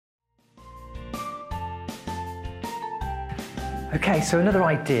Okay, so another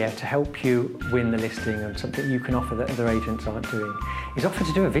idea to help you win the listing and something you can offer that other agents aren't doing is offer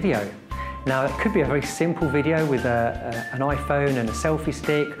to do a video. Now, it could be a very simple video with an iPhone and a selfie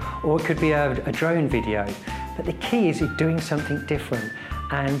stick, or it could be a drone video. But the key is you're doing something different.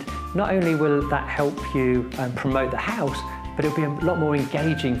 And not only will that help you promote the house, but it'll be a lot more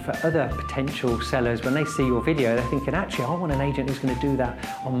engaging for other potential sellers. When they see your video, they're thinking, actually, I want an agent who's going to do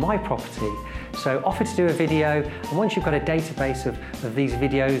that on my property. So offer to do a video, and once you've got a database of these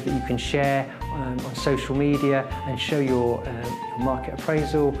videos that you can share on social media and show your market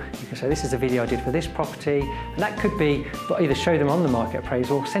appraisal, you can say, this is the video I did for this property, and that could be either show them on the market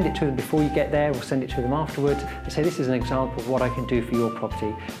appraisal, or send it to them before you get there, or send it to them afterwards, and say, this is an example of what I can do for your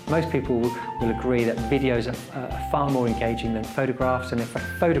property. Most people will agree that videos are far more engaging than photographs, and if a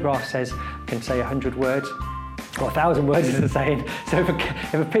photograph can say 100 words, or 1,000 words is the saying. So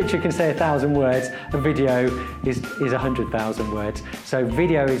if a picture can say 1,000 words, a video is 100,000 words. So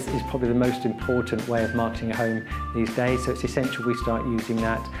video is probably the most important way of marketing a home these days. So it's essential we start using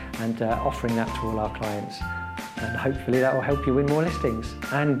that and offering that to all our clients. And hopefully that will help you win more listings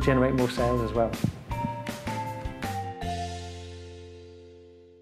and generate more sales as well.